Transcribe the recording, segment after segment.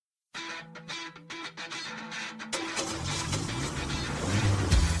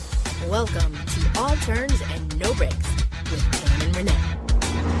Welcome to All Turns and No Breaks with Tam and Renee.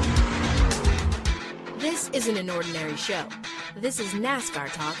 This isn't an ordinary show. This is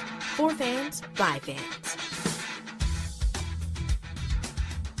NASCAR talk for fans by fans.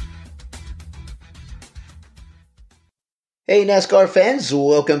 Hey NASCAR fans,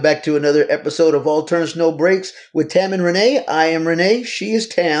 welcome back to another episode of All Turns No Breaks with Tam and Renee. I am Renee, she is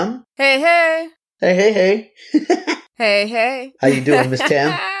Tam. Hey, hey. Hey, hey, hey. Hey, hey. How you doing, Miss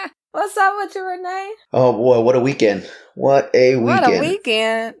Tam? What's up with you, Renee? Oh boy, what a weekend. What a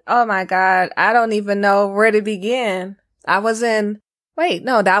weekend. Oh my God. I don't even know where to begin. That wasn't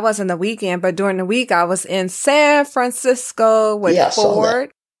the weekend, but during the week I was in San Francisco with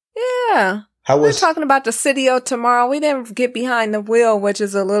Ford. Yeah. We're talking about the city of tomorrow. We didn't get behind the wheel, which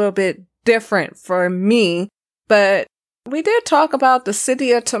is a little bit different for me, but we did talk about the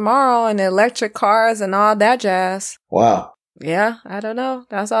city of tomorrow and electric cars and all that jazz. Wow. Yeah, I don't know.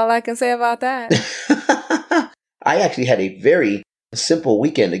 That's all I can say about that. I actually had a very simple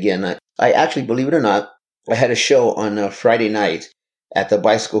weekend again. I actually, believe it or not, I had a show on Friday night at the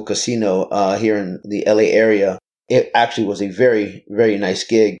Bicycle Casino here in the LA area. It actually was a very, very nice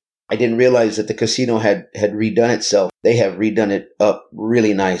gig. I didn't realize that the casino had redone itself. They have redone it up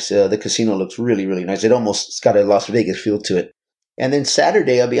really nice. The casino looks really, really nice. It's got a Las Vegas feel to it. And then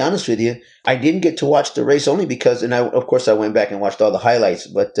Saturday, I'll be honest with you, I didn't get to watch the race only because, and of course I went back and watched all the highlights,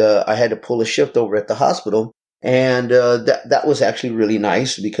 but I had to pull a shift over at the hospital. And that was actually really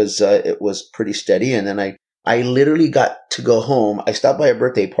nice because it was pretty steady. And then I literally got to go home. I stopped by a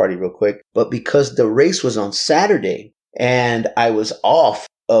birthday party real quick, but because the race was on Saturday and I was off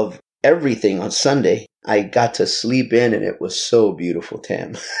of everything on Sunday, I got to sleep in and it was so beautiful,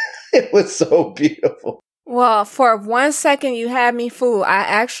 Tam. It was so beautiful. Well, for 1 second you had me fooled. I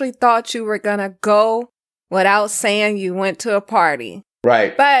actually thought you were going to go without saying you went to a party.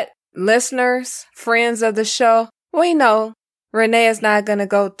 Right. But listeners, friends of the show, we know Renee is not going to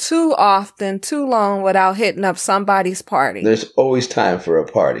go too often, too long without hitting up somebody's party. There's always time for a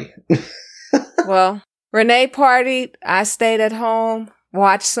party. Well, Renee partied. I stayed at home,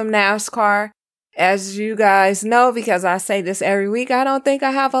 watched some NASCAR. As you guys know, because I say this every week, I don't think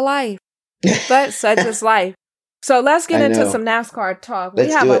I have a life. But such is life. So let's get into some NASCAR talk. We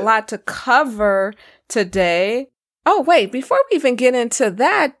have a lot to cover today. Oh, wait, before we even get into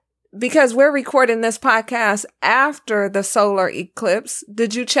that, because we're recording this podcast after the solar eclipse,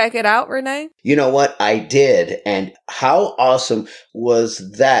 did you check it out, Renee? You know what? I did. And how awesome was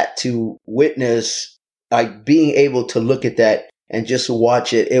that to witness, like being able to look at that and just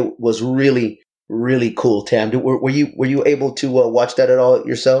watch it. It was really, really cool, Tam. Were you able to watch that at all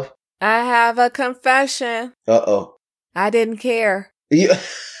yourself? I have a confession. Uh-oh. I didn't care. You-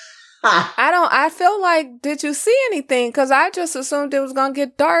 I feel like, did you see anything? Because I just assumed it was going to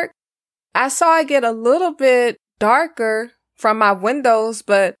get dark. I saw it get a little bit darker from my windows,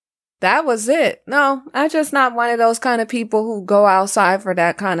 but that was it. No, I'm just not one of those kind of people who go outside for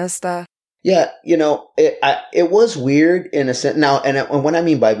that kind of stuff. Yeah, it was weird in a sense. Now, and when I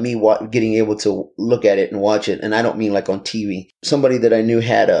mean by me getting able to look at it and watch it, and I don't mean like on TV. Somebody that I knew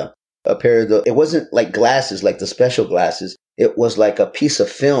had a pair of it wasn't like glasses, like the special glasses. It was like a piece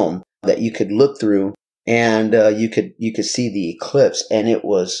of film that you could look through, and you could see the eclipse, and it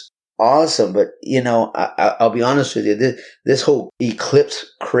was awesome. But I'll be honest with you, this whole eclipse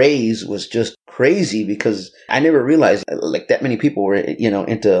craze was just crazy because I never realized like that many people were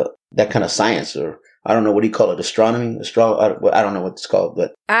into that kind of science, or I don't know, what do you call it? Astronomy? I don't know what it's called,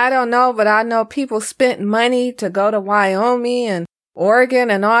 but I don't know, but I know people spent money to go to Wyoming and Oregon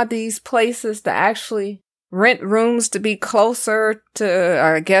and all these places to actually rent rooms to be closer to,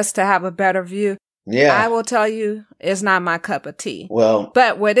 or I guess to have a better view. Yeah. I will tell you, it's not my cup of tea. Well,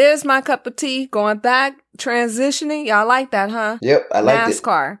 but what is my cup of tea, going back, transitioning, y'all like that, huh? Yep, I like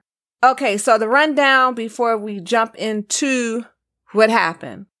NASCAR. Okay, so the rundown before we jump into what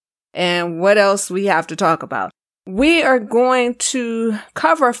happened and what else we have to talk about. We are going to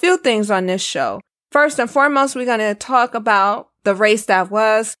cover a few things on this show. First and foremost, we're going to talk about the race that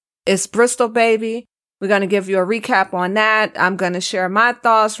was. It's Bristol, baby. We're going to give you a recap on that. I'm going to share my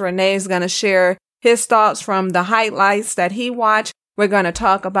thoughts. Renee's going to share his thoughts from the highlights that he watched. We're going to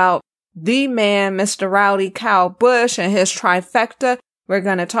talk about the man, Mr. Rowdy Kyle Busch, and his trifecta. We're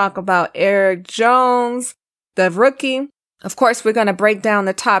going to talk about Erik Jones, the rookie. Of course, we're going to break down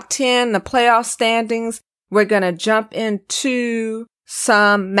the top 10, the playoff standings. We're going to jump into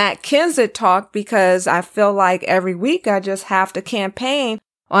some Matt Kenseth talk because I feel like every week I just have to campaign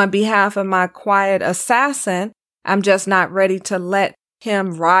on behalf of my quiet assassin. I'm just not ready to let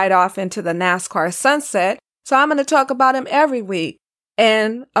him ride off into the NASCAR sunset. So I'm going to talk about him every week.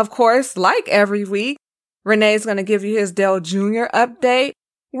 And of course, like every week, Renee's going to give you his Dale Jr. update.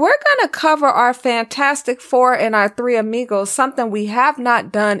 We're going to cover our Fantastic Four and our Three Amigos, something we have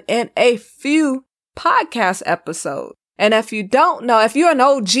not done in a few podcast episodes. And if you don't know, if you're an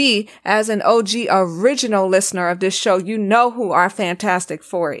OG, as an OG original listener of this show, you know who our Fantastic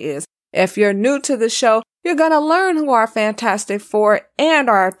Four is. If you're new to the show, you're going to learn who our Fantastic Four and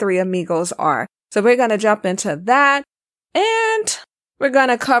our Three Amigos are. So we're going to jump into that. And we're going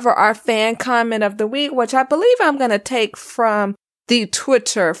to cover our fan comment of the week, which I believe I'm going to take from the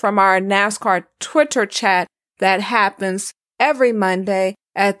Twitter, from our NASCAR Twitter chat that happens every Monday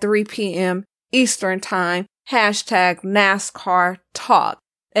at 3 p.m. Eastern Time. Hashtag NASCAR Talk.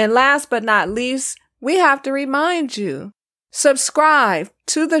 And last but not least, we have to remind you, subscribe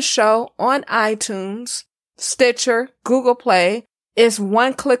to the show on iTunes, Stitcher, Google Play. It's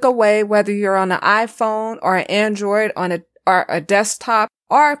one click away, whether you're on an iPhone or an Android, or a desktop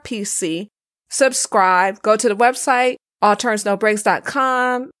or a PC. Subscribe. Go to the website,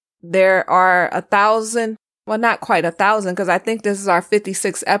 allturnsnobreaks.com. There are 1,000, well, not quite 1,000, because I think this is our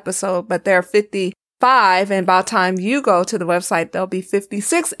 56th episode, but there are 55. And by the time you go to the website, there'll be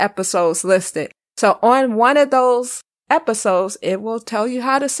 56 episodes listed. So on one of those episodes, it will tell you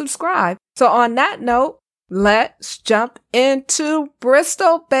how to subscribe. So on that note, let's jump into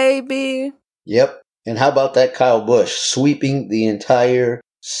Bristol, baby. Yep. And how about that Kyle Busch sweeping the entire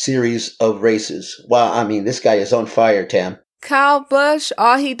series of races? Wow, I mean, this guy is on fire, Tam. Kyle Busch,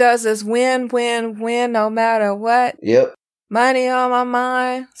 all he does is win, win, win, no matter what. Yep. Money on my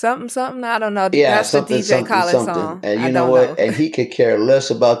mind, something, I don't know. Yeah, that's the DJ Khaled song. And you know what? And he could care less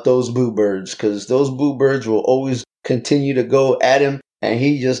about those boo birds, because those boo birds will always continue to go at him, and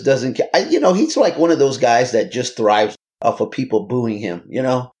he just doesn't care. He's like one of those guys that just thrives off of people booing him,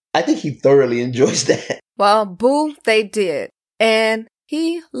 I think he thoroughly enjoys that. Well, boo, they did. And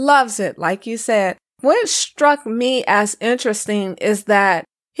he loves it, like you said. What struck me as interesting is that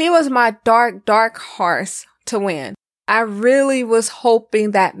he was my dark horse to win. I really was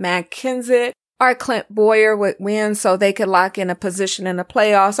hoping that Matt Kenseth or Clint Bowyer would win so they could lock in a position in the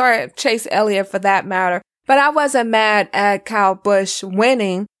playoffs, or Chase Elliott for that matter. But I wasn't mad at Kyle Busch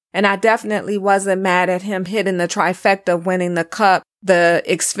winning, and I definitely wasn't mad at him hitting the trifecta, winning the Cup, the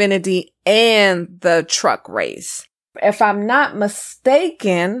Xfinity, and the truck race. If I'm not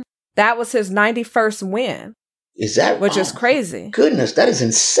mistaken, that was his 91st win. Is that Which is crazy. Goodness, that is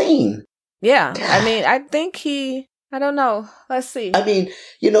insane. Yeah. I mean, I think I don't know. Let's see. I mean,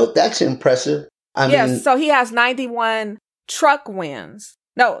 that's impressive. So he has 91 truck wins.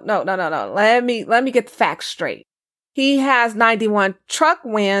 No. Let me get the facts straight. He has 91 truck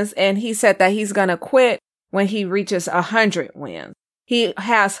wins, and he said that he's going to quit when he reaches 100 wins. He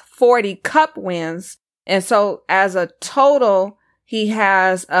has 40 Cup wins, and so as a total, he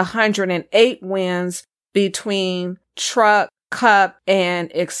has 108 wins between truck, Cup, and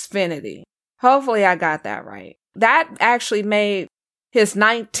Xfinity. Hopefully I got that right. That actually made his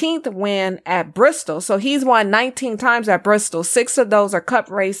 19th win at Bristol. So he's won 19 times at Bristol. 6 of those are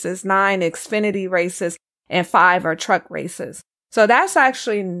Cup races, 9 Xfinity races, and 5 are truck races. So that's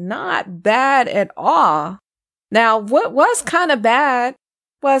actually not bad at all. Now, what was kind of bad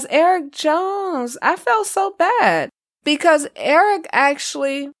was Erik Jones. I felt so bad because Erik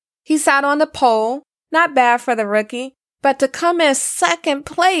he sat on the pole. Not bad for the rookie, but to come in second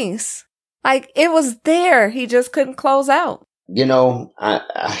place, like it was there. He just couldn't close out.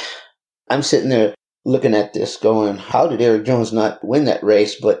 I'm sitting there looking at this going, how did Erik Jones not win that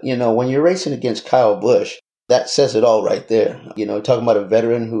race? But, when you're racing against Kyle Busch, that says it all right there. Talking about a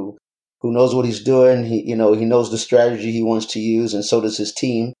veteran who knows what he's doing. He knows the strategy he wants to use, and so does his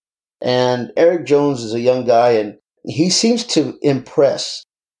team. And Erik Jones is a young guy, and he seems to impress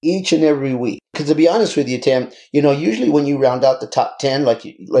each and every week. Because to be honest with you, Tam, usually when you round out the top 10, like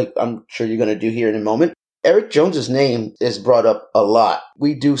I'm sure you're going to do here in a moment, Erik Jones's name is brought up a lot.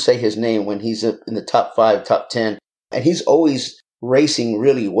 We do say his name when he's in the top 5, top 10, and he's always racing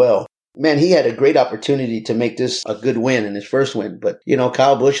really well. Man, he had a great opportunity to make this a good win in his first win. But,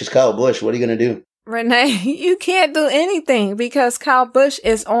 Kyle Busch is Kyle Busch. What are you going to do? Renee, you can't do anything because Kyle Busch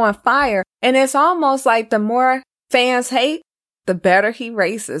is on fire. And it's almost like the more fans hate, the better he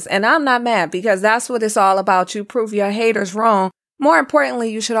races. And I'm not mad because that's what it's all about. You prove your haters wrong. More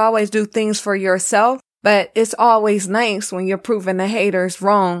importantly, you should always do things for yourself. But it's always nice when you're proving the haters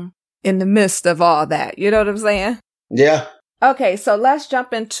wrong in the midst of all that. You know what I'm saying? Yeah. Okay, so let's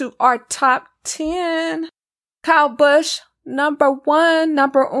jump into our top 10. Kyle Busch, number 1,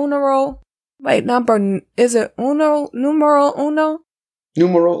 number uno. Wait, is it uno, numero uno?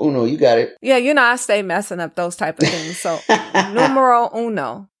 Numero uno, you got it. Yeah, I stay messing up those type of things. So, numero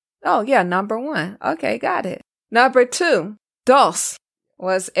uno. Oh, yeah, number 1. Okay, got it. Number 2, dos,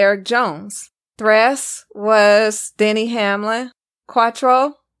 was Eric Jones. Tres was Denny Hamlin.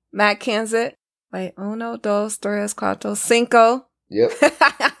 Cuatro, Matt Kenseth. Wait, uno, dos, tres, cuatro, cinco. Yep.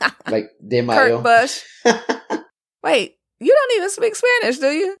 Like De Mayo. Kurt Busch. Wait, you don't even speak Spanish,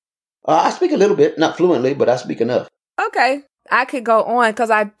 do you? I speak a little bit, not fluently, but I speak enough. Okay. I could go on because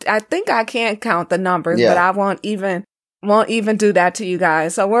I think I can count the numbers, but I won't even do that to you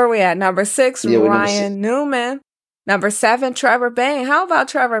guys. So where are we at? Number 6, Ryan Newman. Number 7, Trevor Bayne. How about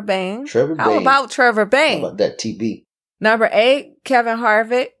Trevor Bayne? How about that TB? Number 8, Kevin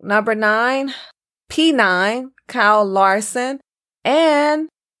Harvick. Number 9, P9, Kyle Larson. And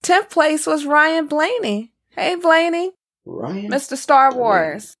 10th place was Ryan Blaney. Hey, Blaney. Ryan? Mr. Star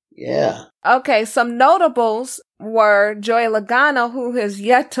Wars. Yeah. Okay, some notables were Joey Logano, who has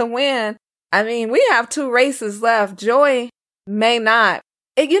yet to win. I mean, we have 2 races left. Joey may not.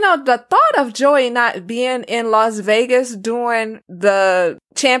 The thought of Joey not being in Las Vegas during the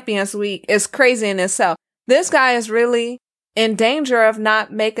Champions Week is crazy in itself. This guy is really in danger of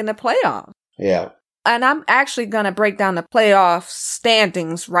not making the playoffs. Yeah. And I'm actually going to break down the playoff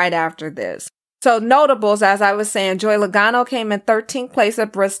standings right after this. So notables, as I was saying, Joey Logano came in 13th place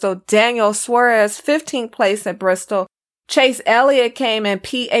at Bristol. Daniel Suarez, 15th place at Bristol. Chase Elliott came in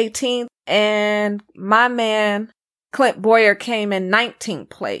P18th. And my man, Clint Bowyer, came in 19th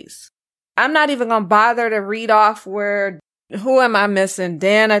place. I'm not even going to bother to read off who am I missing?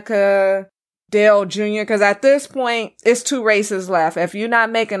 Danica, Dale Jr., because at this point, it's 2 races left. If you're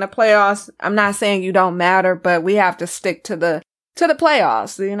not making the playoffs, I'm not saying you don't matter, but we have to stick to the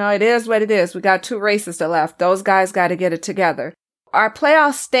playoffs. It is what it is. We got 2 races left. Those guys got to get it together. Our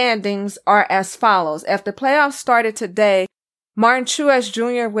playoff standings are as follows. If the playoffs started today, Martin Truex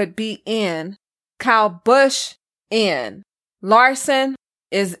Jr. would be in. Kyle Busch in. Larson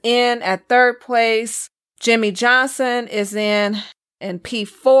is in at 3rd place. Jimmy Johnson is in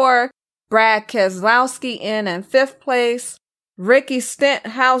P4. Brad Keselowski in 5th place. Ricky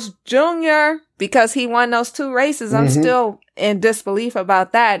Stenhouse Jr., because he won those 2 races, I'm still in disbelief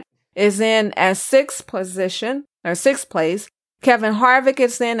about that, is in at 6th place. Kevin Harvick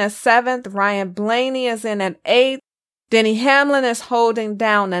is in at 7th. Ryan Blaney is in at 8th. Denny Hamlin is holding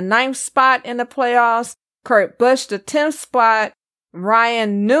down the 9th spot in the playoffs. Kurt Busch, the 10th spot.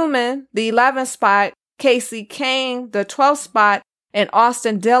 Ryan Newman, the 11th spot. Casey Kane, the 12th spot. And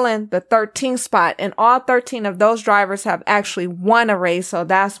Austin Dillon, the 13th spot. And all 13 of those drivers have actually won a race, so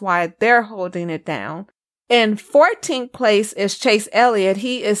that's why they're holding it down. In 14th place is Chase Elliott.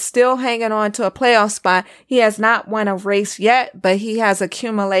 He is still hanging on to a playoff spot. He has not won a race yet, but he has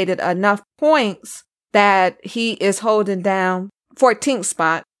accumulated enough points that he is holding down 14th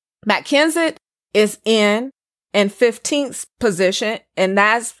spot. Matt Kenseth is in 15th position, and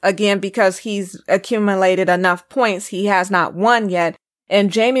that's again because he's accumulated enough points. He has not won yet. And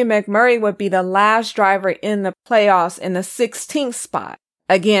Jamie McMurray would be the last driver in the playoffs in the 16th spot,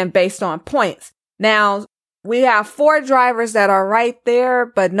 again based on points. Now, we have 4 drivers that are right there,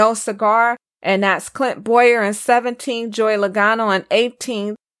 but no cigar, and that's Clint Bowyer in 17th, Joey Logano in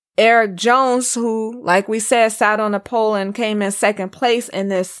 18th, Eric Jones, who, like we said, sat on the pole and came in 2nd place in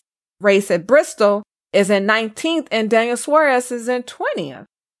this race at Bristol, is in 19th, and Daniel Suarez is in 20th.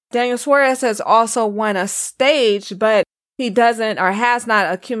 Daniel Suarez has also won a stage, but he doesn't or has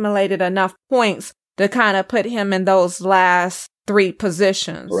not accumulated enough points to kind of put him in those last 3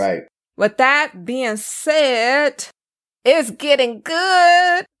 positions. Right. With that being said, it's getting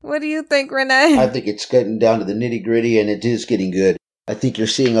good. What do you think, Renee? I think it's getting down to the nitty gritty, and it is getting good. I think you're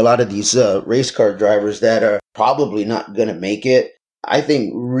seeing a lot of these race car drivers that are probably not going to make it. I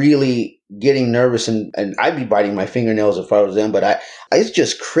think really getting nervous, and I'd be biting my fingernails if I was them, but it's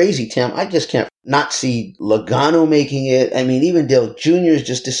just crazy, Tim. I just can't not see Logano making it. I mean, even Dale Jr. is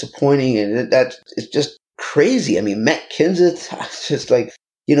just disappointing, and it's just crazy. I mean, Matt Kenseth, it's just like,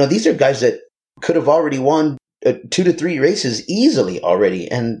 these are guys that could have already won 2 to 3 races easily already,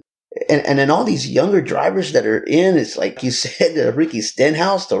 and then all these younger drivers that are in, it's like you said, Ricky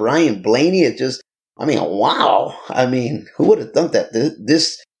Stenhouse to Ryan Blaney, wow. I mean, who would have thought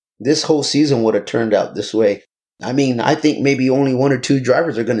that this whole season would have turned out this way? I mean, I think maybe only 1 or 2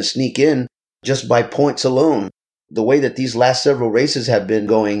 drivers are going to sneak in just by points alone. The way that these last several races have been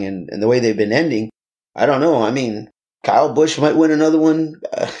going and the way they've been ending, I don't know. I mean, Kyle Busch might win another one.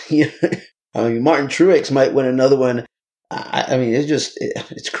 Martin Truex might win another one. I mean,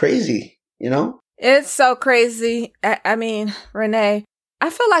 it's crazy, It's so crazy. I mean, Renee, I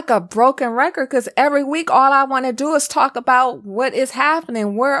feel like a broken record because every week all I want to do is talk about what is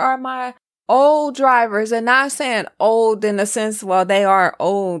happening. Where are my old drivers? And not saying old in the sense, well, they are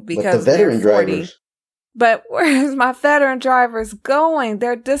old because the veteran they're 40. drivers. But where is my veteran drivers going?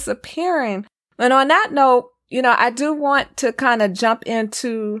 They're disappearing. And on that note, I do want to kind of jump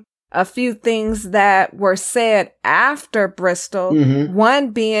into a few things that were said after Bristol. Mm-hmm.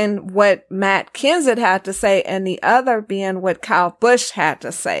 One being what Matt Kenseth had to say and the other being what Kyle Busch had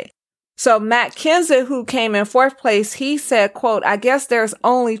to say. So Matt Kenseth, who came in fourth place, he said, quote, I guess there's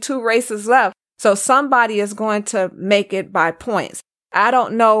only 2 races left, so somebody is going to make it by points. I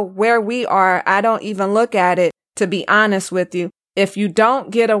don't know where we are. I don't even look at it, to be honest with you. If you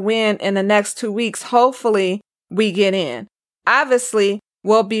don't get a win in the next 2 weeks, hopefully we get in. Obviously,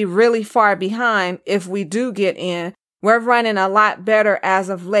 we'll be really far behind if we do get in. We're running a lot better as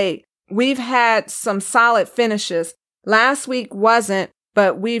of late. We've had some solid finishes. Last week wasn't,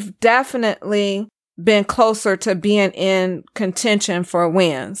 but we've definitely been closer to being in contention for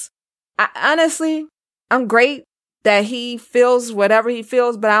wins. Honestly, I'm great that he feels whatever he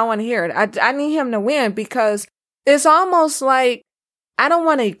feels, but I don't want to hear it. I need him to win because it's almost like, I don't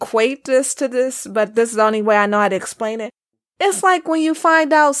want to equate this to this, but this is the only way I know how to explain it. It's like when you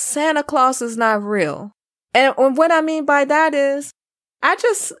find out Santa Claus is not real. And what I mean by that is,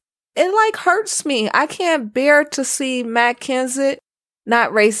 it like hurts me. I can't bear to see Matt Kenseth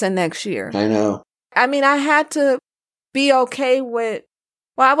not racing next year. I know. I mean, I had to be okay with,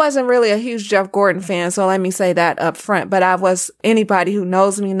 well, I wasn't really a huge Jeff Gordon fan, so let me say that up front. But anybody who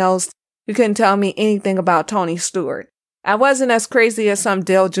knows me knows you couldn't tell me anything about Tony Stewart. I wasn't as crazy as some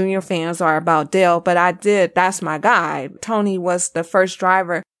Dale Jr. fans are about Dale, but that's my guy. Tony was the first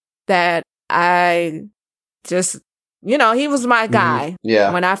driver that I just, he was my guy. Mm-hmm.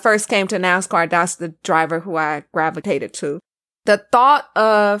 Yeah. When I first came to NASCAR, that's the driver who I gravitated to. The thought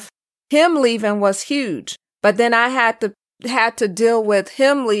of him leaving was huge, but then I had to deal with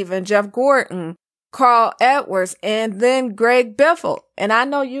him leaving, Jeff Gordon, Carl Edwards, and then Greg Biffle. And I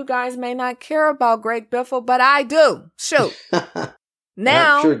know you guys may not care about Greg Biffle, but I do. Shoot.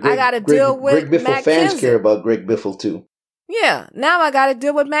 Now sure I got to deal with Greg Biffle Matt fans Kenseth. care about Greg Biffle too. Yeah. Now I got to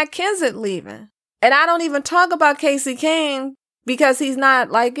deal with Matt Kenseth leaving. And I don't even talk about Casey Kane because he's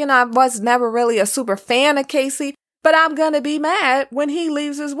not I was never really a super fan of Casey, but I'm going to be mad when he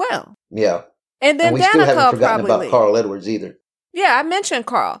leaves as well. Yeah. And then we still haven't Danica forgotten about leave. Carl Edwards either. Yeah, I mentioned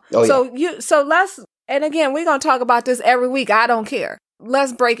Carl. Oh, So let's, and again, we're going to talk about this every week. I don't care.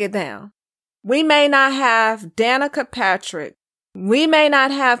 Let's break it down. We may not have Danica Patrick. We may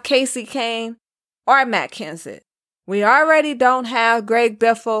not have Casey Kane or Matt Kenseth. We already don't have Greg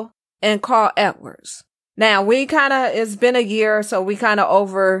Biffle and Carl Edwards. Now, it's been a year, so we kind of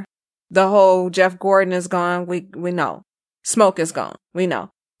over the whole Jeff Gordon is gone. We know. Smoke is gone. We know.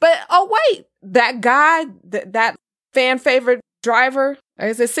 But, wait, that guy, that fan favorite driver,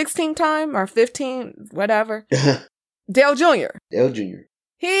 is it 16 time or 15, whatever? Dale Jr. Dale Jr.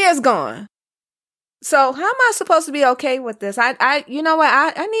 He is gone. So how am I supposed to be okay with this? You know what?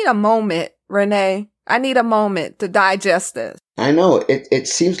 I need a moment, Renee. I need a moment to digest this. I know. It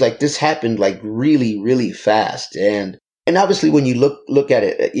seems like this happened like really, really fast. And obviously when you look at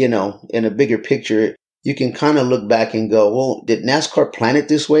it, in a bigger picture, you can kind of look back and go, well, did NASCAR plan it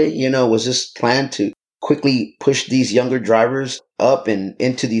this way? Was this planned to quickly push these younger drivers up and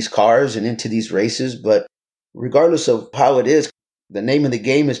into these cars and into these races? But regardless of how it is, the name of the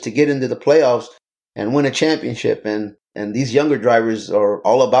game is to get into the playoffs and win a championship. And these younger drivers are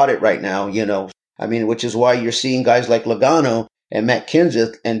all about it right now, which is why you're seeing guys like Logano and Matt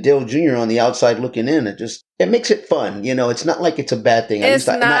Kenseth and Dale Jr. on the outside looking in. It makes it fun. It's not like it's a bad thing. It's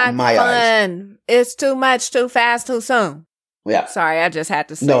not in my eyes. It's too much, too fast, too soon. Yeah. Sorry, I just had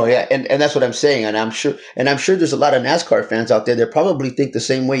to say. No, yeah, and that's what I'm saying, and I'm sure there's a lot of NASCAR fans out there that probably think the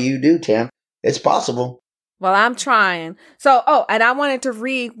same way you do, Tam. It's possible. Well, I'm trying. So, and I wanted to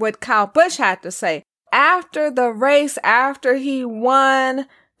read what Kyle Busch had to say after the race, after he won,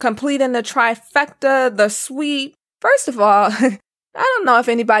 completing the trifecta, the sweep. First of all, I don't know if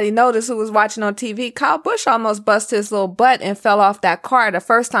anybody noticed who was watching on TV. Kyle Busch almost busted his little butt and fell off that car the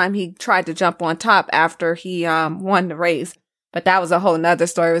first time he tried to jump on top after he won the race. But that was a whole nother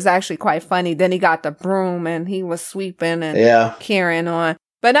story. It was actually quite funny. Then he got the broom and he was sweeping and carrying on.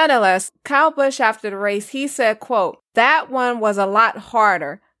 But nonetheless, Kyle Busch after the race, he said, quote, that one was a lot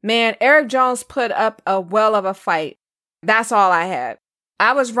harder. Man, Eric Jones put up a well of a fight. That's all I had.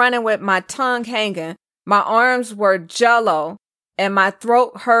 I was running with my tongue hanging. My arms were jello and my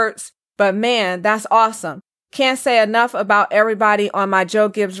throat hurts. But man, that's awesome. Can't say enough about everybody on my Joe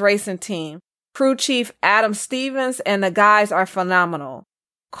Gibbs racing team. Crew Chief Adam Stevens and the guys are phenomenal.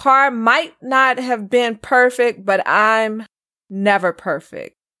 car might not have been perfect, but I'm never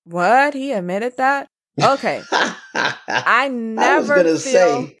perfect. What? He admitted that? Okay. I never I was going to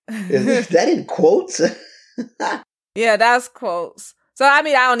say, is that in quotes? Yeah, that's quotes. So, I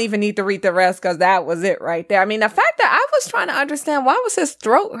mean, I don't even need to read the rest because that was it right there. I mean, the fact that I was trying to understand why was his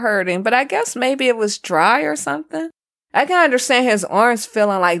throat hurting, but I guess maybe it was dry or something. I can understand his arms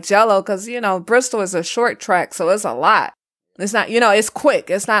feeling like jello because, Bristol is a short track, so it's a lot. It's not, it's quick.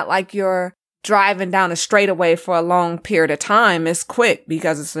 It's not like you're driving down a straightaway for a long period of time. It's quick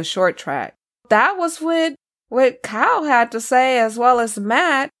because it's a short track. That was what Kyle had to say as well as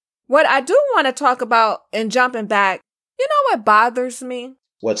Matt. What I do want to talk about and jumping back, you know what bothers me?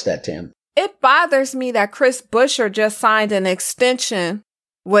 What's that, Tam? It bothers me that Chris Buescher just signed an extension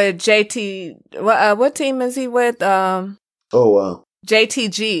with JT. What team is he with? JTG.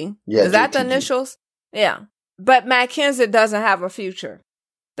 Yeah, is that JTG. the initials? Yeah. But Matt Kenseth doesn't have a future.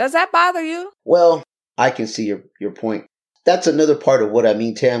 Does that bother you? Well, I can see your point. That's another part of what I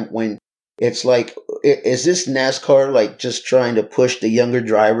mean, Tam, when it's like, is this NASCAR like just trying to push the younger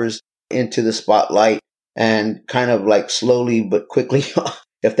drivers into the spotlight and kind of like slowly but quickly,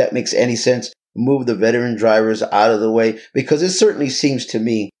 if that makes any sense, move the veteran drivers out of the way? Because it certainly seems to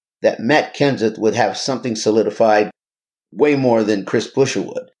me that Matt Kenseth would have something solidified way more than Chris Buescher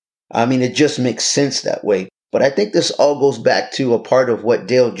would. I mean, it just makes sense that way. But I think this all goes back to a part of what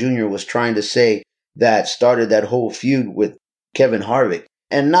Dale Jr. was trying to say that started that whole feud with Kevin Harvick.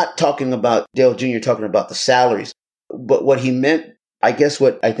 And not talking about Dale Jr., talking about the salaries. But what he meant, I guess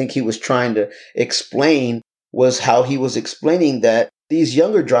what I think he was trying to explain was how he was explaining that these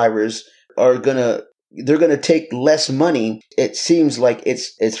younger drivers they're going to take less money. It seems like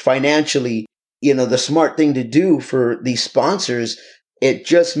it's financially, the smart thing to do for these sponsors. It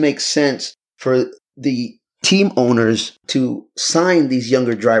just makes sense for the team owners to sign these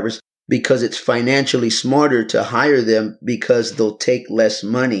younger drivers because it's financially smarter to hire them because they'll take less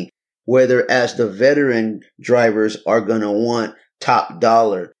money. Whereas the veteran drivers are going to want top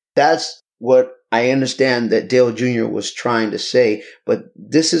dollar. That's what I understand that Dale Jr. was trying to say. But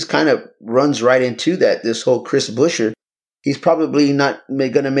this is kind of runs right into that. This whole Chris Buescher, he's probably not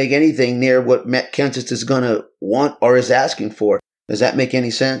going to make anything near what Matt Kenseth is going to want or is asking for. Does that make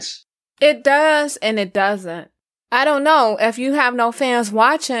any sense? It does and it doesn't. I don't know. If you have no fans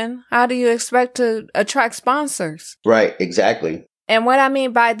watching, how do you expect to attract sponsors? Right, exactly. And what I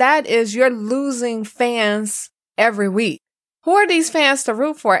mean by that is you're losing fans every week. Who are these fans to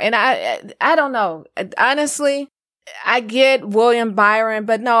root for? And I don't know. Honestly, I get William Byron,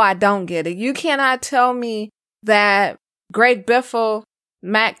 but no, I don't get it. You cannot tell me that Greg Biffle,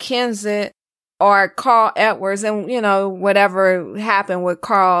 Matt Kenseth, or Carl Edwards, and whatever happened with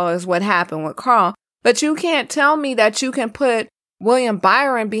Carl is what happened with Carl. But you can't tell me that you can put William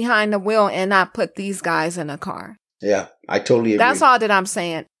Byron behind the wheel and not put these guys in a car. Yeah, I totally agree. That's all that I'm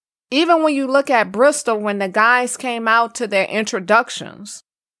saying. Even when you look at Bristol, when the guys came out to their introductions,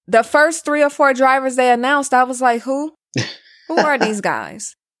 the first 3 or 4 drivers they announced, I was like, who? Who are these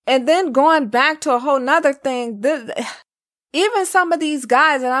guys? And then going back to a whole nother thing, even some of these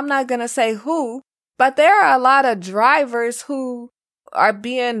guys, and I'm not going to say who, but there are a lot of drivers who are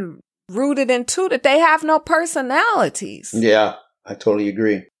being rooted into that they have no personalities. Yeah, I totally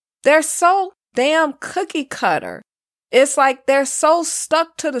agree. They're so damn cookie cutter. It's like they're so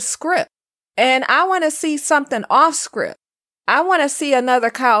stuck to the script. And I want to see something off script. I want to see another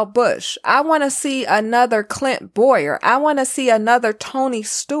Kyle Busch. I want to see another Clint Boyer. I want to see another Tony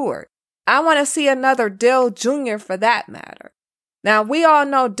Stewart. I want to see another Dale Jr. for that matter. Now, we all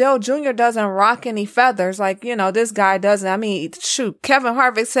know Dale Jr. doesn't rock any feathers like, this guy doesn't. I mean, shoot, Kevin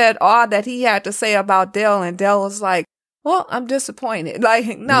Harvick said all that he had to say about Dale, and Dale was like, well, I'm disappointed.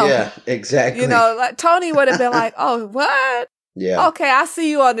 Like, no. Yeah, exactly. Like Tony would have been like, oh, what? Yeah. Okay, I see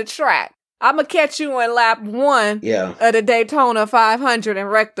you on the track. I'm going to catch you in lap 1 of the Daytona 500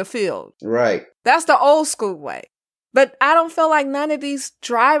 and wreck the field. Right. That's the old school way. But I don't feel like none of these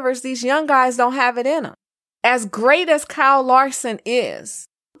drivers, these young guys, don't have it in them. As great as Kyle Larson is,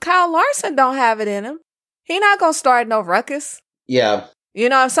 Kyle Larson don't have it in him. He not going to start no ruckus. Yeah.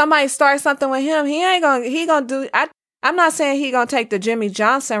 If somebody starts something with him, he going to do, I'm not saying he going to take the Jimmy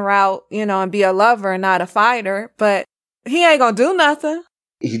Johnson route, and be a lover and not a fighter, but he ain't going to do nothing.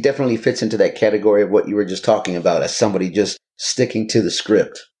 He definitely fits into that category of what you were just talking about as somebody just sticking to the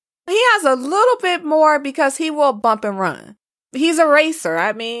script. He has a little bit more because he will bump and run. He's a racer.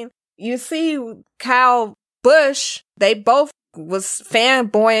 I mean, you see Kyle Busch, they both was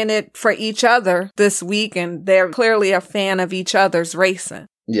fanboying it for each other this week, and they're clearly a fan of each other's racing.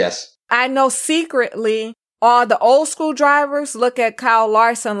 Yes. I know secretly all the old school drivers look at Kyle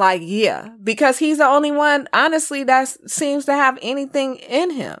Larson like, yeah, because he's the only one, honestly, that seems to have anything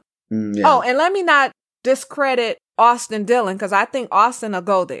in him. Yeah. Oh, and let me not discredit Austin Dillon, because I think Austin will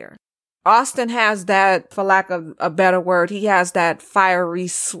go there. Austin has that, for lack of a better word, he has that fiery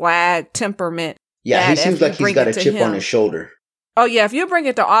swag temperament. Yeah, he seems like he's got a chip on his shoulder. Oh, yeah, if you bring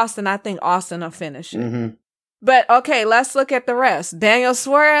it to Austin, I think Austin will finish it. Mm-hmm. But, okay, let's look at the rest. Daniel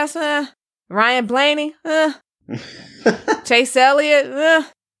Suarez, Ryan Blaney, Chase Elliott,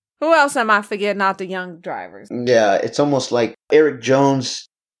 who else am I forgetting out the young drivers? Yeah, it's almost like Eric Jones.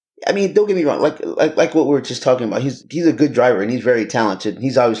 I mean, don't get me wrong. Like what we were just talking about. He's a good driver and he's very talented.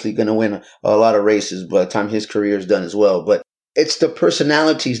 He's obviously going to win a lot of races by the time his career is done as well. But it's the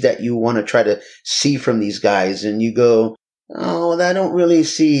personalities that you want to try to see from these guys, and you go, oh, I don't really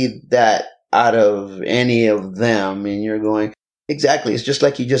see that out of any of them. And you're going, exactly. It's just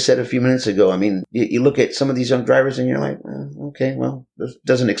like you just said a few minutes ago. I mean, you look at some of these young drivers and you're like, okay, well, this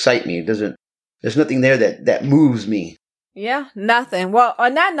doesn't excite me. There's nothing there that moves me. Yeah, nothing. Well,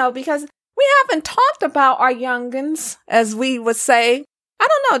 on that note, because we haven't talked about our youngins, as we would say. I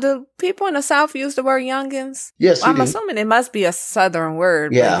don't know. Do people in the South use the word youngins? Yes, I'm assuming it must be a Southern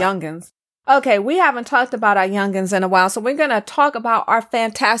word, yeah. But youngins. Okay, we haven't talked about our youngins in a while, so we're going to talk about our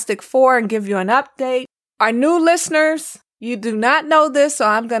Fantastic Four and give you an update. Our new listeners, you do not know this, so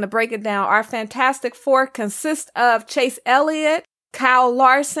I'm going to break it down. Our Fantastic Four consists of Chase Elliott, Kyle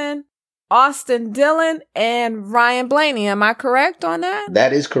Larson, Austin Dillon, and Ryan Blaney. Am I correct on that?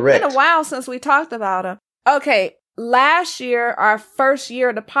 That is correct. It's been a while since we talked about him. Okay, last year, our first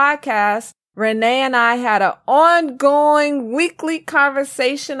year of the podcast, Renee and I had an ongoing weekly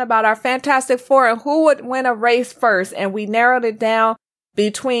conversation about our Fantastic Four and who would win a race first. And we narrowed it down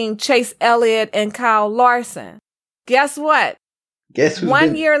between Chase Elliott and Kyle Larson. Guess what? Guess who's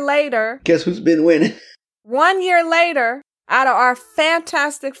Guess who's been winning? 1 year later, out of our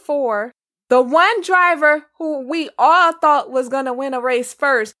Fantastic Four, the one driver who we all thought was going to win a race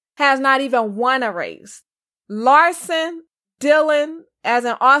first has not even won a race. Larson, Dillon, as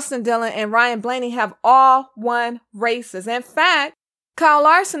in Austin Dillon, and Ryan Blaney have all won races. In fact, Kyle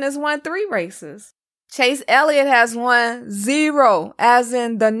Larson has won 3 races. Chase Elliott has won 0, as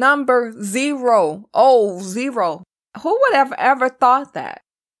in the number 0. Oh, 0. Who would have ever thought that?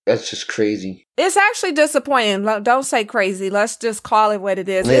 That's just crazy. It's actually disappointing. Don't say crazy. Let's just call it what it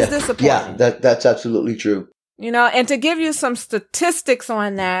is. Yeah. It's disappointing. Yeah, that's absolutely true. You know, and to give you some statistics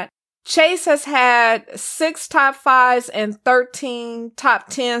on that, Chase has had 6 top 5s and 13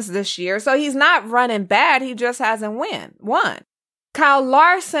 top 10s this year. So he's not running bad. He just hasn't won. Kyle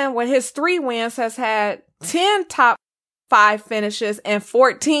Larson, with his 3 wins, has had 10 top 5 finishes and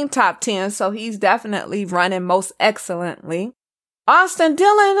 14 top 10s. So he's definitely running most excellently. Austin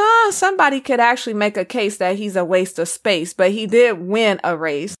Dillon, somebody could actually make a case that he's a waste of space, but he did win a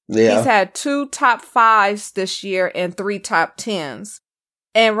race. Yeah. He's had 2 top 5s this year and 3 top 10s.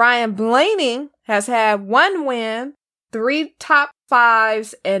 And Ryan Blaney has had 1 win, 3 top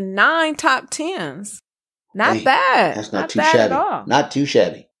 5s, and 9 top 10s. Not bad. That's not too bad shabby. At all. Not too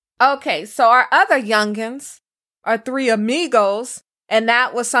shabby. Okay, so our other youngins are 3 amigos. And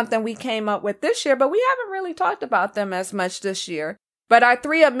that was something we came up with this year, but we haven't really talked about them as much this year. But our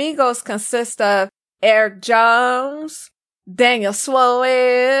 3 amigos consist of Eric Jones, Daniel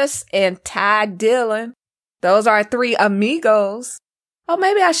Suarez, and Ty Dillon. Those are our 3 amigos. Oh,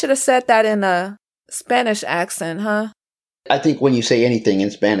 maybe I should have said that in a Spanish accent, huh? I think when you say anything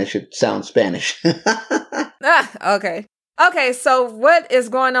in Spanish, it sounds Spanish. Okay. Okay, so what is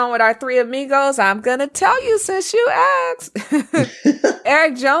going on with our 3 amigos? I'm going to tell you since you asked.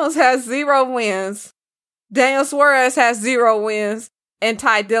 Eric Jones has 0 wins. Daniel Suarez has 0 wins. And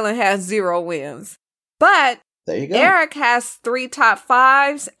Ty Dillon has 0 wins. But there you go. Eric has 3 top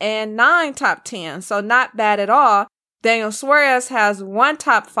 5s and 9 top 10s. So not bad at all. Daniel Suarez has 1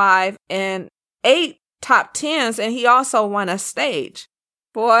 top 5 and 8 top 10s. And he also won a stage.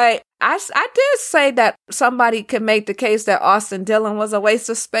 Boy, I did say that somebody could make the case that Austin Dillon was a waste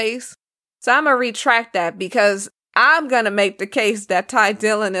of space. So I'm going to retract that because I'm going to make the case that Ty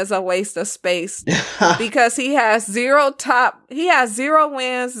Dillon is a waste of space because he has 0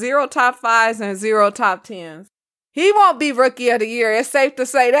 wins, 0 top 5s, and 0 top 10s. He won't be Rookie of the Year. It's safe to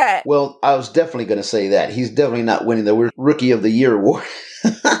say that. Well, I was definitely going to say that. He's definitely not winning the Rookie of the Year award.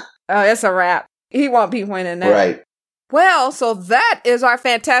 Oh, it's a wrap. He won't be winning that. Right. Well, so that is our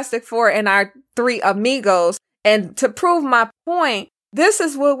Fantastic Four and our 3 amigos. And to prove my point, this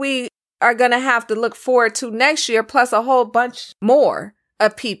is what we are going to have to look forward to next year, plus a whole bunch more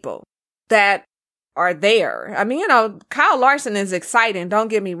of people that are there. I mean, you know, Kyle Larson is exciting, don't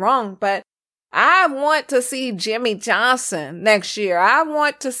get me wrong, but I want to see Jimmy Johnson next year. I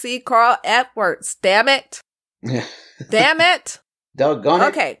want to see Carl Edwards. Damn it. Damn it. Doggone it.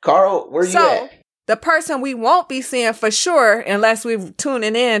 Okay. Carl, where you at? The person we won't be seeing for sure, unless we're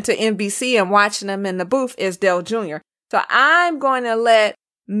tuning in to NBC and watching them in the booth, is Dale Jr. So I'm going to let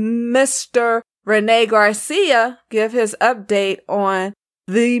Mr. Rene Garcia give his update on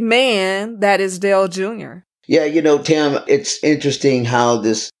the man that is Dale Jr. Yeah, Tam, it's interesting how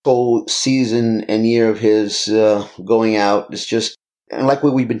this whole season and year of his going out, it's just, and like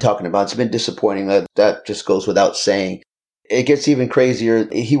what we've been talking about, it's been disappointing. That just goes without saying. It gets even crazier.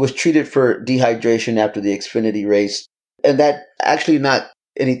 He was treated for dehydration after the Xfinity race, and that actually not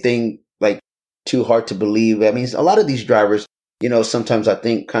anything like too hard to believe. I mean, a lot of these drivers, sometimes I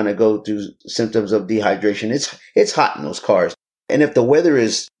think kind of go through symptoms of dehydration. It's hot in those cars. And if the weather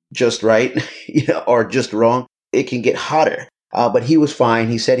is just right, or just wrong, it can get hotter. But he was fine.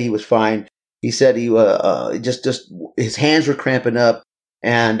 He said he was fine. He said he just his hands were cramping up,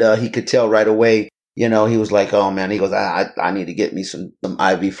 and he could tell right away. He was like, oh man, he goes, I need to get me some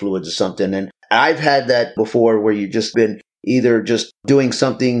IV fluids or something. And I've had that before where you've just been either just doing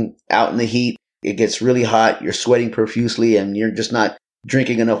something out in the heat. It gets really hot. You're sweating profusely and you're just not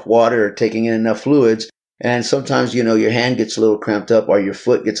drinking enough water or taking in enough fluids. And sometimes, your hand gets a little cramped up or your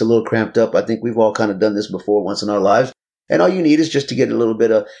foot gets a little cramped up. I think we've all kind of done this before once in our lives. And all you need is just to get a little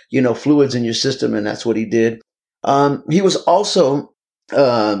bit of, fluids in your system. And that's what he did. He was also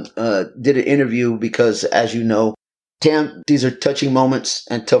did an interview because, as you know, Tam, these are touching moments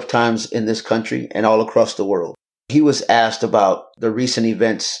and tough times in this country and all across the world. He was asked about the recent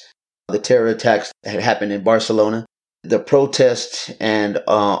events, the terror attacks that had happened in Barcelona, the protests, and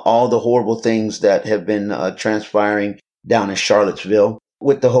all the horrible things that have been transpiring down in Charlottesville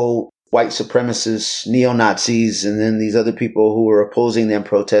with the whole white supremacists, neo-Nazis, and then these other people who were opposing them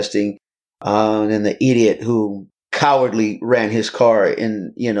protesting, and the idiot who cowardly ran his car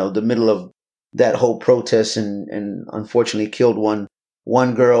in, the middle of that whole protest and unfortunately killed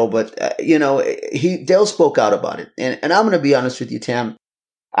one girl. But, Dale spoke out about it. And I'm going to be honest with you, Tam.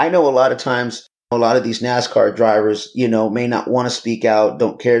 I know a lot of times, a lot of these NASCAR drivers, may not want to speak out,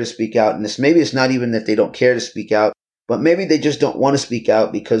 don't care to speak out. And maybe it's not even that they don't care to speak out, but maybe they just don't want to speak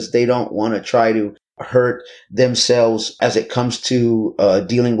out because they don't want to try to hurt themselves as it comes to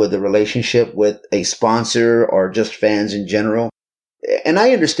dealing with a relationship with a sponsor or just fans in general. And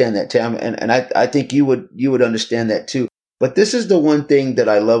I understand that, Tam, and I think you would understand that too. But this is the one thing that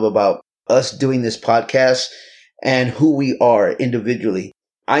I love about us doing this podcast and who we are individually.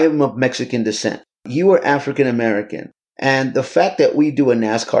 I am of Mexican descent. You are African American. And the fact that we do a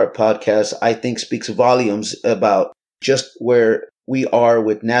NASCAR podcast, I think speaks volumes about just where we are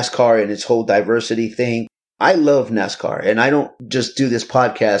with NASCAR and its whole diversity thing. I love NASCAR, and I don't just do this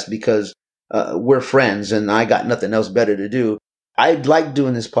podcast because we're friends and I got nothing else better to do. I like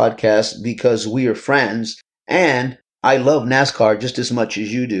doing this podcast because we are friends, and I love NASCAR just as much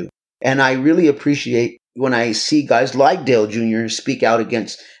as you do. And I really appreciate when I see guys like Dale Jr. speak out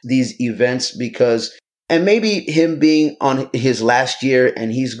against these events because, and maybe him being on his last year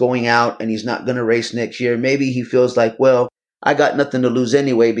and he's going out and he's not going to race next year, maybe he feels like, well, I got nothing to lose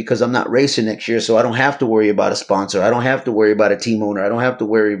anyway because I'm not racing next year, so I don't have to worry about a sponsor. I don't have to worry about a team owner. I don't have to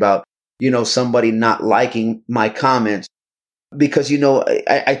worry about, somebody not liking my comments. Because,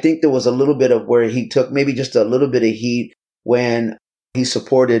 I think there was a little bit of where he took maybe just a little bit of heat when he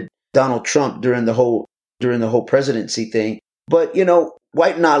supported Donald Trump during the whole presidency thing. But,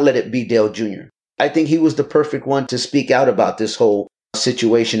 why not let it be Dale Jr.? I think he was the perfect one to speak out about this whole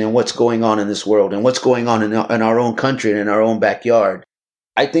situation and what's going on in this world and what's going on in our own country and in our own backyard.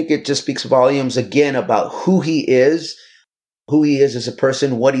 I think it just speaks volumes again about who he is as a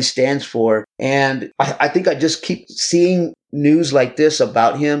person, what he stands for. And I think I just keep seeing news like this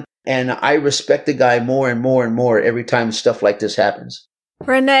about him. And I respect the guy more and more and more every time stuff like this happens.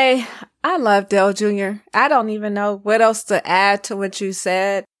 Renee, I love Dale Jr. I don't even know what else to add to what you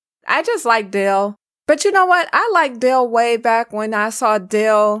said. I just like Dale. But you know what? I liked Dale way back when I saw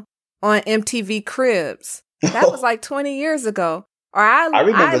Dale on MTV Cribs. That was like 20 years ago. Or I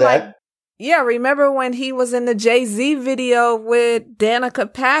remember that. Yeah, remember when he was in the Jay-Z video with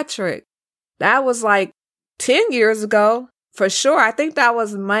Danica Patrick? That was like 10 years ago, for sure. I think that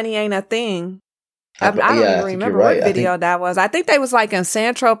was Money Ain't a Thing. I don't even remember what video that was. I think they was like in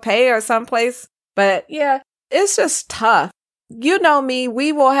Saint-Tropez or someplace. But yeah, it's just tough. You know me,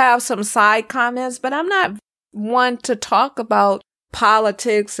 we will have some side comments, but I'm not one to talk about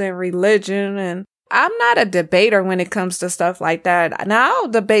politics and religion, and I'm not a debater when it comes to stuff like that. Now, I'll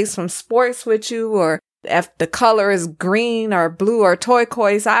debate some sports with you or if the color is green or blue or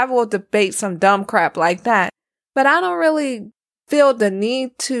turquoise. I will debate some dumb crap like that. But I don't really feel the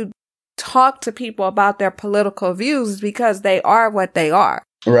need to talk to people about their political views because they are what they are.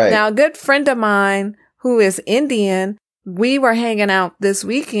 Right. Now, a good friend of mine who is Indian, we were hanging out this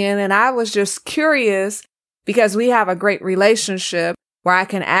weekend and I was just curious because we have a great relationship where I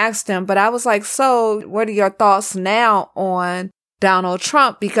can ask them. But I was like, so what are your thoughts now on Donald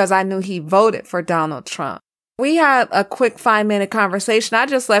Trump? Because I knew he voted for Donald Trump. We had a quick 5-minute conversation. I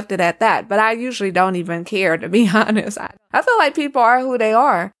just left it at that, but I usually don't even care, to be honest. I feel like people are who they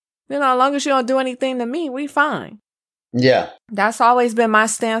are. You know, as long as you don't do anything to me, we fine. Yeah. That's always been my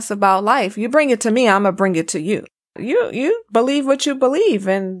stance about life. You bring it to me, I'm going to bring it to you. You believe what you believe,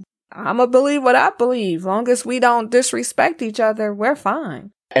 and I'm going to believe what I believe. Long as we don't disrespect each other, we're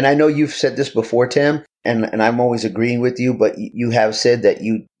fine. And I know you've said this before, Tam, and I'm always agreeing with you, but you have said that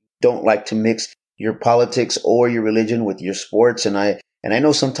you don't like to mix your politics or your religion with your sports. And I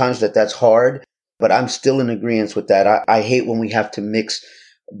know sometimes that's hard, but I'm still in agreement with that. I hate when we have to mix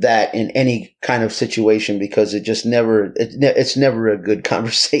that in any kind of situation because it's never a good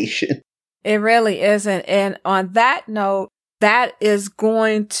conversation. It really isn't. And on that note, that is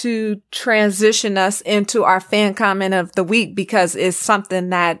going to transition us into our fan comment of the week because it's something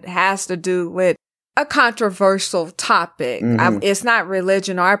that has to do with a controversial topic. Mm-hmm. It's not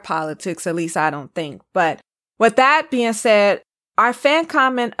religion or politics, at least I don't think. But with that being said, our fan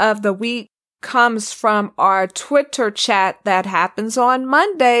comment of the week comes from our Twitter chat that happens on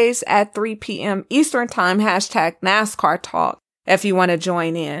Mondays at 3 p.m. Eastern Time, #NASCAR Talk, if you want to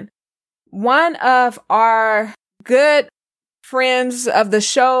join in. One of our good friends of the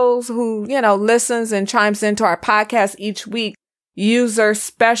shows who, listens and chimes into our podcast each week, user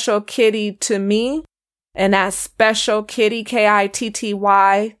Special Kitty to me, and that's Special Kitty,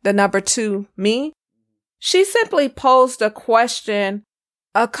 KITTY, the number 2, me. She simply posed a question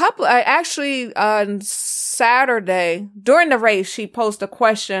on Saturday during the race. She posed a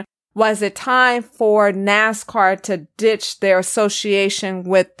question. Was it time for NASCAR to ditch their association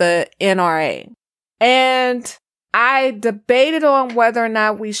with the NRA? And I debated on whether or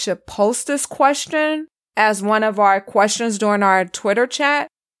not we should post this question as one of our questions during our Twitter chat.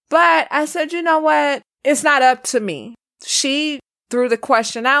 But I said, you know what? It's not up to me. She threw the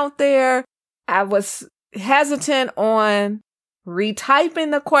question out there. I was hesitant on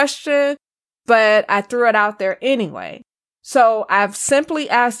retyping the question, but I threw it out there anyway. So I've simply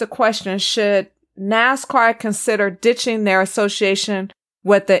asked the question, should NASCAR consider ditching their association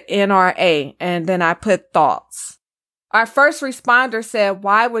with the NRA? And then I put thoughts. Our first responder said,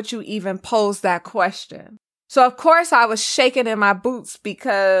 why would you even pose that question? So of course I was shaking in my boots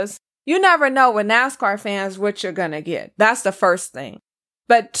because you never know with NASCAR fans what you're going to get. That's the first thing.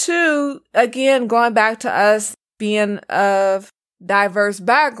 But 2, again, going back to us being of diverse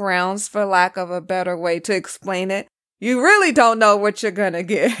backgrounds, for lack of a better way to explain it, you really don't know what you're going to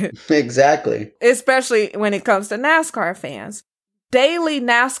get. Exactly. Especially when it comes to NASCAR fans. Daily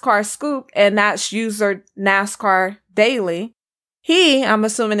NASCAR Scoop, and that's user NASCAR Daily. He, I'm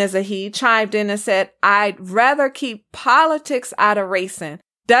assuming is a he, chimed in and said, I'd rather keep politics out of racing.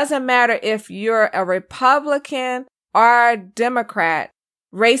 Doesn't matter if you're a Republican or a Democrat.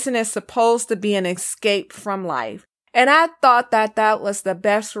 Racing is supposed to be an escape from life. And I thought that was the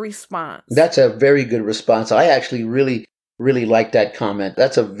best response. That's a very good response. I actually really, really like that comment.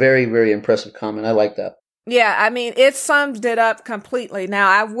 That's a very, very impressive comment. I like that. Yeah, I mean, it summed it up completely. Now,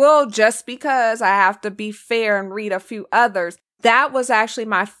 I will, just because I have to be fair and read a few others, that was actually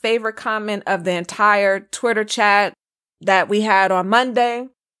my favorite comment of the entire Twitter chat that we had on Monday,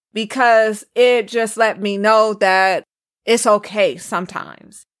 because it just let me know that it's okay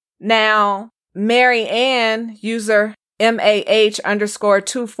sometimes. Now, Mary Ann, user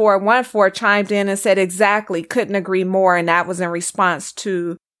MAH_2414, chimed in and said, exactly, couldn't agree more. And that was in response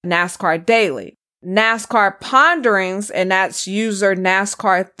to NASCAR Daily. NASCAR Ponderings, and that's user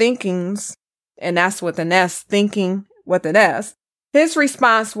NASCAR Thinkings, and that's with an S, thinking with an S. His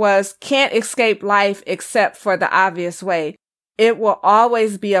response was, can't escape life except for the obvious way. It will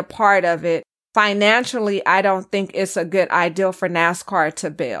always be a part of it. Financially, I don't think it's a good idea for NASCAR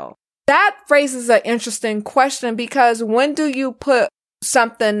to bail. That raises an interesting question, because when do you put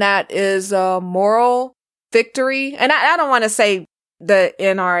something that is a moral victory? And I don't want to say the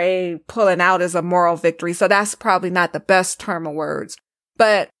NRA pulling out is a moral victory, so that's probably not the best term of words.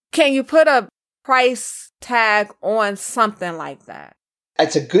 But can you put a price tag on something like that?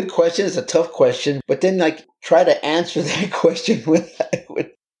 It's a good question. It's a tough question. But then, try to answer that question with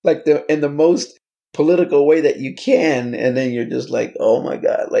in the most political way that you can, and then you're just like, oh my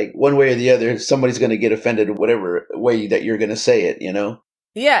God, like one way or the other, somebody's going to get offended in whatever way that you're going to say it, you know?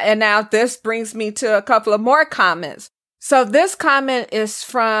 Yeah, and now this brings me to a couple of more comments. So this comment is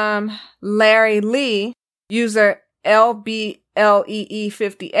from Larry Lee, user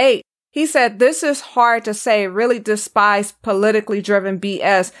LBLEE58. He said, this is hard to say, really despise politically driven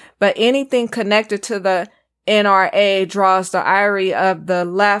BS, but anything connected to the NRA draws the ire of the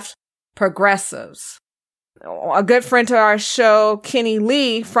left progressives. A good friend to our show, Kenny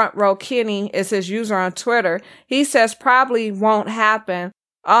Lee, Front Row Kenny is his user on Twitter. He says probably won't happen.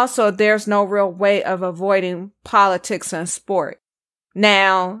 Also, there's no real way of avoiding politics and sport.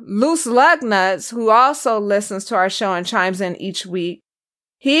 Now, Loose Lugnuts, who also listens to our show and chimes in each week,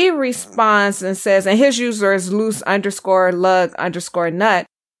 he responds and says, and his user is loose_lug_nut.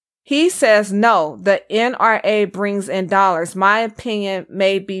 He says, no, the NRA brings in dollars. My opinion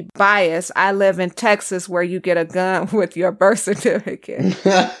may be biased. I live in Texas where you get a gun with your birth certificate.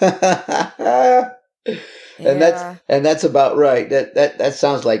 And that's about right. That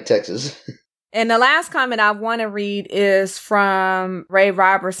sounds like Texas. And the last comment I want to read is from Ray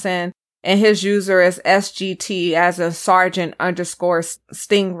Robertson, and his user is SGT as a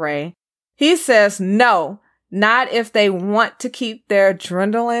Sergeant_Stingray. He says, no, not if they want to keep their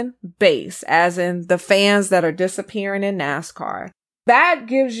adrenaline base, as in the fans that are disappearing in NASCAR. That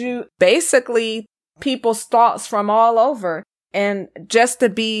gives you basically people's thoughts from all over. And just to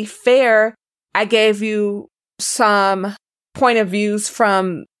be fair, I gave you some point of views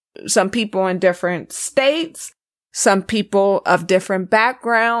from some people in different states, some people of different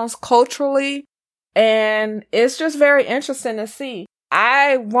backgrounds culturally, and it's just very interesting to see.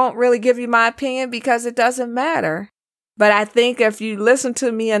 I won't really give you my opinion because it doesn't matter. But I think if you listen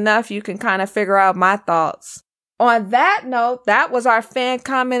to me enough, you can kind of figure out my thoughts. On that note, that was our fan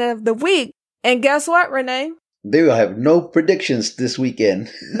comment of the week. And guess what, Renee? They will have no predictions this weekend.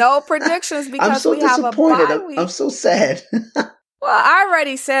 No predictions because we have a bye week. I'm so sad. Well, I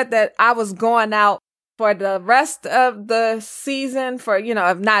already said that I was going out for the rest of the season for,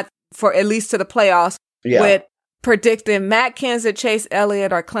 if not for at least to the playoffs, with predicting Matt Kenseth, Chase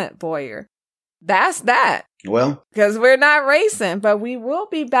Elliott, or Clint Bowyer. That's that. Well, because we're not racing, but we will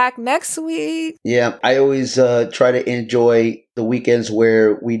be back next week. Yeah, I always try to enjoy the weekends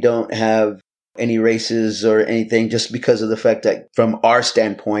where we don't have any races or anything, just because of the fact that from our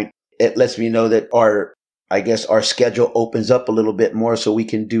standpoint, it lets me know that our schedule opens up a little bit more so we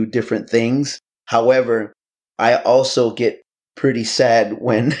can do different things. However, I also get pretty sad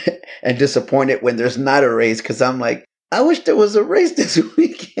when and disappointed when there's not a race, because I'm like, I wish there was a race this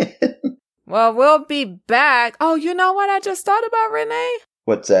weekend. Well, we'll be back. Oh, you know what I just thought about, Renee?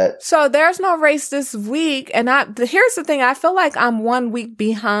 What's that? So there's no race this week. And here's the thing. I feel like I'm 1 week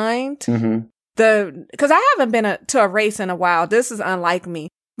behind. Mm-hmm. Because I haven't been to a race in a while. This is unlike me.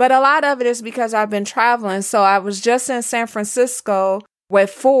 But a lot of it is because I've been traveling. So I was just in San Francisco with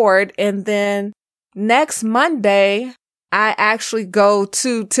Ford. And then next Monday, I actually go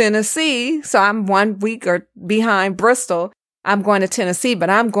to Tennessee. So I'm 1 week or behind Bristol. I'm going to Tennessee,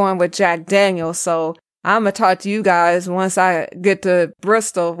 but I'm going with Jack Daniels. So I'm going to talk to you guys once I get to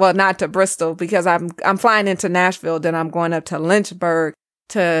Bristol. Well, not to Bristol because I'm flying into Nashville. Then I'm going up to Lynchburg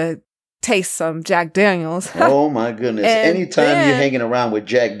to taste some Jack Daniels. Oh my goodness. Anytime you're hanging around with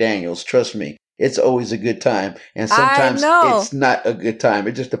Jack Daniels, trust me, it's always a good time. And sometimes it's not a good time.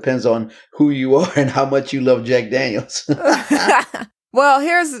 It just depends on who you are and how much you love Jack Daniels. Well,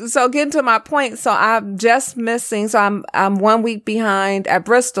 getting to my point. So I'm just missing. So I'm 1 week behind at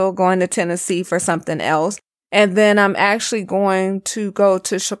Bristol, going to Tennessee for something else. And then I'm actually going to go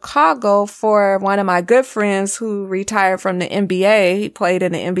to Chicago for one of my good friends who retired from the NBA. He played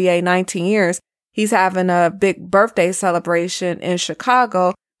in the NBA 19 years. He's having a big birthday celebration in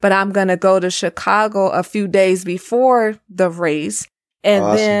Chicago, but I'm going to go to Chicago a few days before the race. And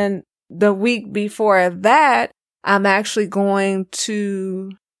awesome. Then the week before that, I'm actually going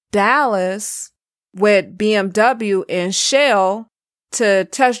to Dallas with BMW and Shell to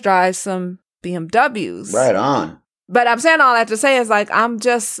test drive some BMWs. Right on. But I'm saying all that to say is like I'm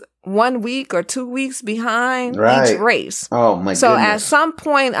just 1 week or 2 weeks behind each race. Oh my so goodness. At some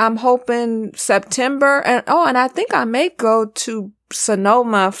point I'm hoping September and I think I may go to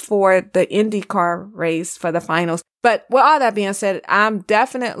Sonoma for the IndyCar race for the finals. But with all that being said,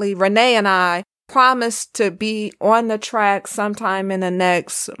 Renee and I promised to be on the track sometime in the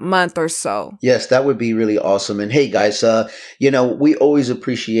next month or so. Yes, that would be really awesome. And hey guys, we always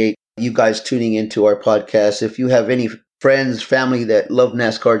appreciate you guys tuning into our podcast. If you have any friends, family that love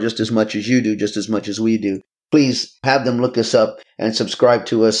NASCAR just as much as you do, just as much as we do, please have them look us up and subscribe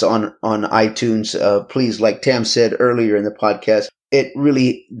to us on iTunes. Please, like Tam said earlier in the podcast, it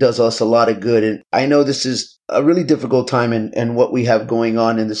really does us a lot of good. And I know this is a really difficult time in what we have going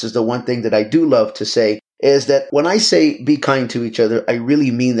on. And this is the one thing that I do love to say is that when I say be kind to each other, I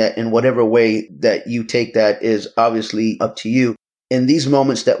really mean that in whatever way that you take that is obviously up to you. In these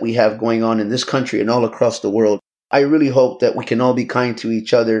moments that we have going on in this country and all across the world, I really hope that we can all be kind to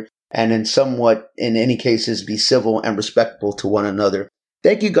each other and in any cases, be civil and respectful to one another.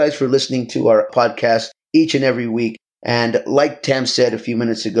 Thank you guys for listening to our podcast each and every week. And like Tam said a few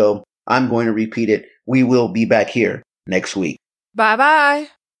minutes ago, I'm going to repeat it. We will be back here next week. Bye-bye.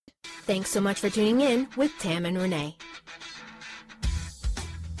 Thanks so much for tuning in with Tam and Renee.